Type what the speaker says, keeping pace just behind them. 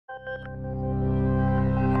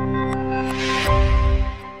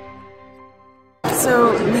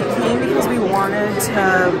We came because we wanted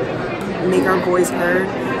to make our voice heard,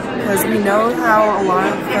 because we know how a lot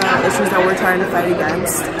of the issues that we're trying to fight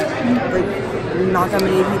against, like, not that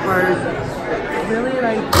many people are really,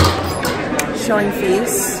 like, showing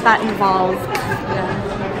face. That involved.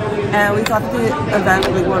 And we thought that the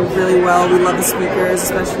event went really well. We love the speakers,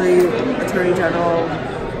 especially Attorney General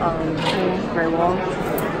Graywall.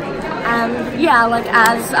 Yeah, like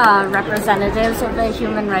as representatives of the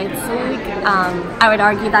Human Rights League, I would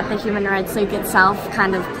argue that the Human Rights League itself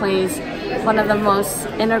kind of plays one of the most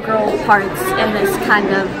integral parts in this kind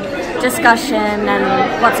of discussion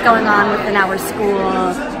and what's going on within our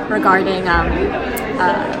school regarding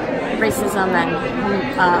racism and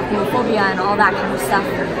homophobia and all that kind of stuff.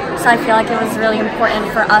 So I feel like it was really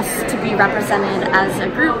important for us to be represented as a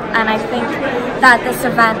group, and I think that this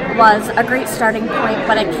event was a great starting point,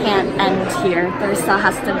 but it can't end here. There still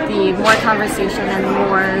has to be more conversation and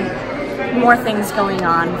more things going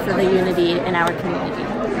on for the unity in our community.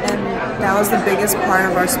 And that was the biggest part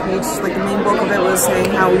of our speech. Like, the main bulk of it was saying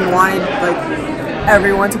how we wanted, like,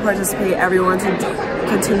 everyone to participate, everyone to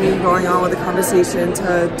continue going on with the conversation,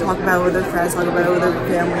 to talk about it with their friends, talk about it with their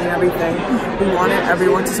family and everything. We wanted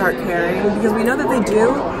everyone to start caring, because we know that they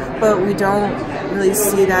do, but we don't really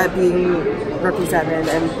see that being represented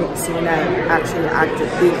and seeing that actually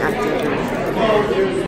being active.